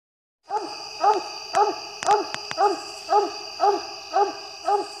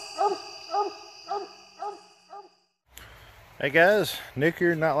Hey guys, Nick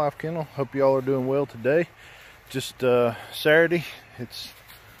here, Nightlife Kennel. Hope y'all are doing well today. Just Saturday. It's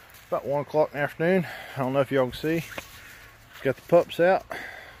about 1 o'clock in the afternoon. I don't know if y'all can see. Got the pups out.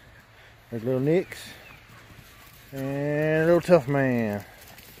 There's little Nyx and little Tuff man.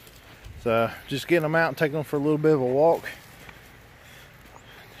 So just getting them out and taking them for a little bit of a walk.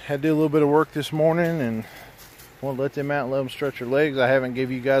 Had to do a little bit of work this morning and want to let them out and let them stretch their legs. I haven't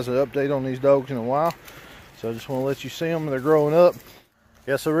given you guys an update on these dogs in a while. So I just want to let you see them. They're growing up.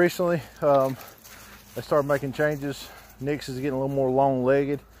 Yeah, so recently they started making changes. Nyx is getting a little more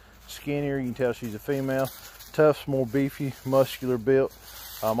long-legged, skinnier. You can tell she's a female. Tuff's more beefy, muscular built.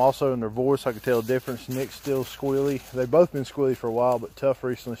 Also in their voice, I could tell a difference. Nyx still squealy. They've both been squealy for a while, but Tuff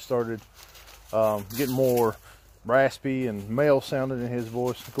recently started getting more raspy and male sounding in his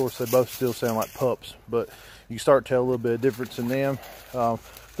voice. Of course, they both still sound like pups, but you can start to tell a little bit of difference in them.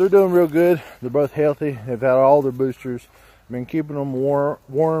 They're doing real good. They're both healthy. They've had all their boosters. Been keeping them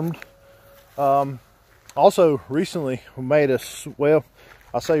wormed. Also, recently we made us, well,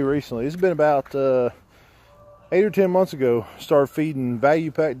 I say recently, it's been about 8 or 10 months ago, started feeding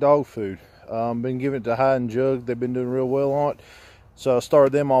Val-U-Pac Dog Food. Been giving it to Hound and Dawg. They've been doing real well on it. So I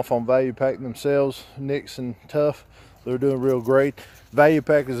started them off on Val-U-Pac themselves, Nyx and Tuff. They're doing real great.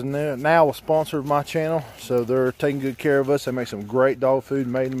 Val-U-Pac is now a sponsor of my channel, so they're taking good care of us. They make some great dog food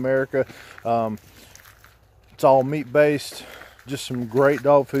made in America. It's all meat-based, just some great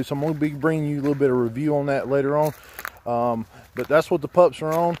dog food. So I'm going to be bringing you a little bit of review on that later on. But that's what the pups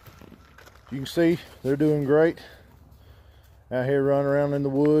are on. You can see they're doing great. Out here running around in the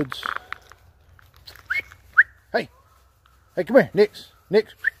woods. Hey, come here, Nyx.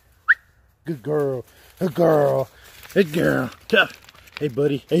 Good girl, good girl. Good girl, Tuff. Hey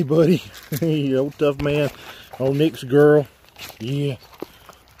buddy, hey old Tuff man, old Nyx girl, yeah.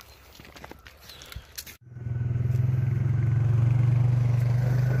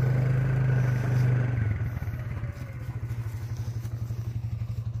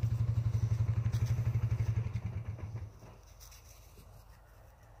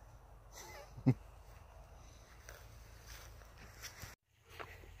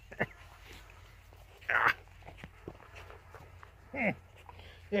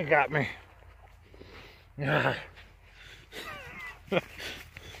 You got me. I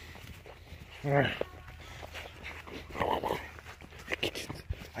get you.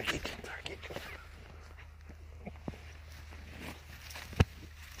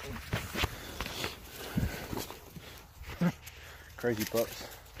 Crazy pups.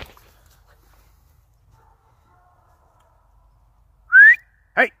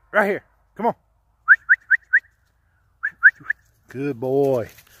 Hey, right here. Come on. Good boy.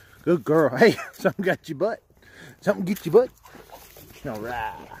 Good girl. Hey, something got your butt. Something get your butt. All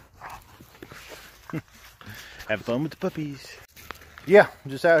right. Have fun with the puppies. Yeah,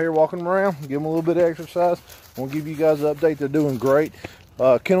 I'm just out here walking them around, give them a little bit of exercise. I want to give you guys an update. They're doing great.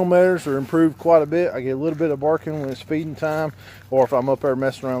 Kennel manners are improved quite a bit. I get a little bit of barking when it's feeding time, or if I'm up there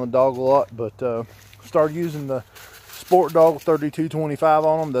messing around with the dog a lot. But started using the Sport Dog 3225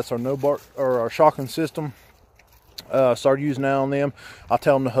 on them. That's our no bark or our shocking system. Started using that on them. I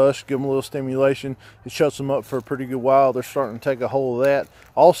tell them to hush, give them a little stimulation. It shuts them up for a pretty good while. They're starting to take a hold of that.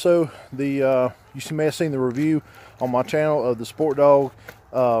 Also, you may have seen the review on my channel of the Sport Dog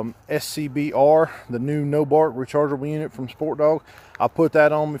SCBR, the new no bark rechargeable unit from Sport Dog. I put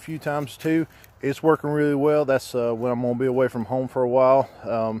that on them a few times too. It's working really well. That's when I'm going to be away from home for a while.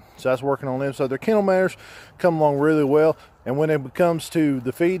 So that's working on them. So their kennel manners come along really well. And when it comes to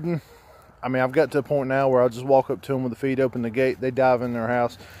the feeding, I mean, I've got to a point now where I just walk up to them with the feed, open the gate, they dive in their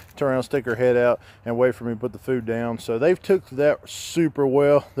house, turn around, stick their head out, and wait for me to put the food down. So they've took that super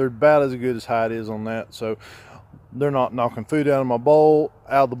well. They're about as good as Hyde is on that. So they're not knocking food out of my bowl,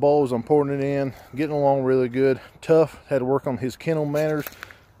 out of the bowl as I'm pouring it in, getting along really good. Tuff had to work on his kennel manners,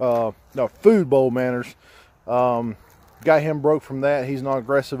 no, food bowl manners. Got him broke from that. He's not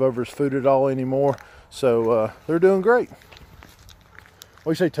aggressive over his food at all anymore. So they're doing great. What do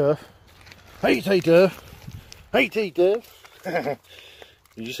you say, Tuff? Hey, Tuff. Hey, Tuff. Did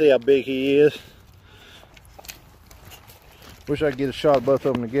you see how big he is? Wish I could get a shot of both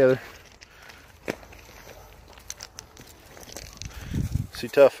of them together. See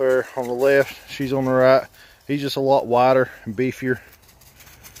Tuff there on the left, she's on the right. He's just a lot wider and beefier.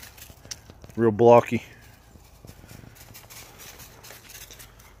 Real blocky.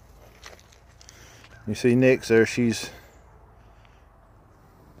 You see Nyx there, she's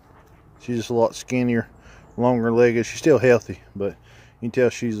just a lot skinnier, longer legged. She's still healthy, but you can tell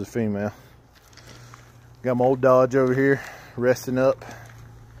she's a female. Got my old Dodge over here, resting up.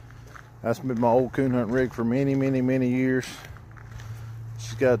 That's been my old coon hunting rig for many years.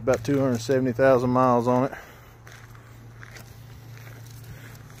 got about 270,000 miles on it.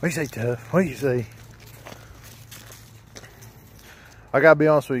 What do you say, Tuff? What do you say? I gotta be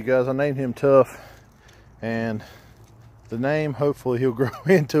honest with you guys, I named him Tuff, and the name, hopefully he'll grow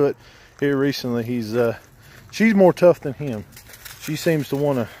into it here recently. She's more tough than him. She seems to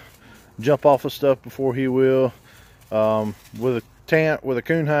want to jump off of stuff before he will. With a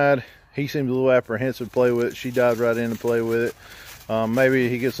coon hide, he seems a little apprehensive to play with it. She dives right in to play with it. Maybe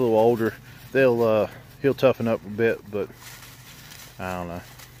he gets a little older, he'll toughen up a bit, but I don't know.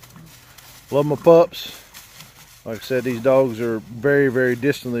 Love my pups. Like I said, these dogs are very, very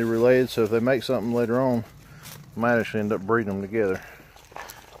distantly related, so if they make something later on, I might actually end up breeding them together.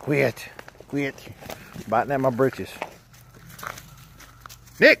 Quit. Biting at my britches.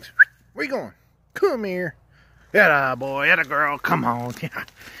 Nyx, where you going? Come here. Yeah, boy, yeah, girl, come on.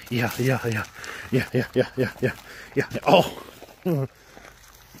 Yeah. Oh.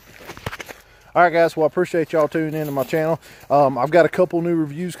 Alright guys, well I appreciate y'all tuning in to my channel. I've got a couple new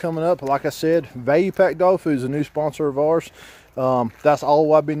reviews coming up. Like I said, Val-U-Pac Dog Food is a new sponsor of ours. That's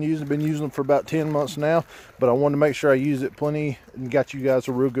all I've been using. I've been using them for about 10 months now, but I wanted to make sure I use it plenty and got you guys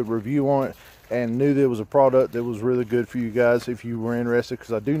a real good review on it, and knew that it was a product that was really good for you guys if you were interested,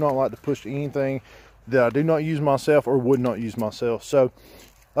 because I do not like to push anything that I do not use myself or would not use myself. So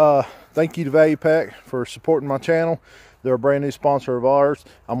thank you to Val-U-Pac for supporting my channel. They're a brand new sponsor of ours.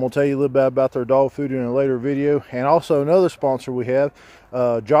 I'm going to tell you a little bit about their dog food in a later video. And also another sponsor we have,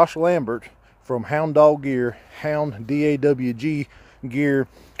 Josh Lambert from Hound Dog Gear, Hound DAWG Gear.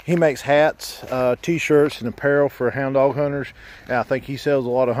 He makes hats, t-shirts, and apparel for hound dog hunters. And I think he sells a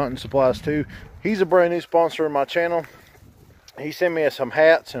lot of hunting supplies too. He's a brand new sponsor of my channel. He sent me some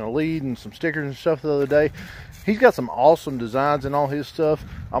hats and a lead and some stickers and stuff the other day. He's got some awesome designs in all his stuff.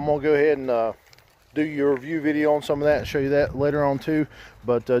 I'm going to go ahead and do your review video on some of that and show you that later on too.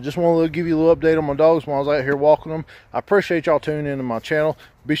 But just want to give you a little update on my dogs while I was out here walking them. I appreciate y'all tuning into my channel.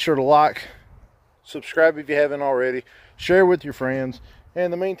 Be sure to like, subscribe if you haven't already, share with your friends. And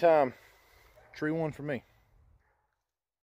in the meantime, tree one for me.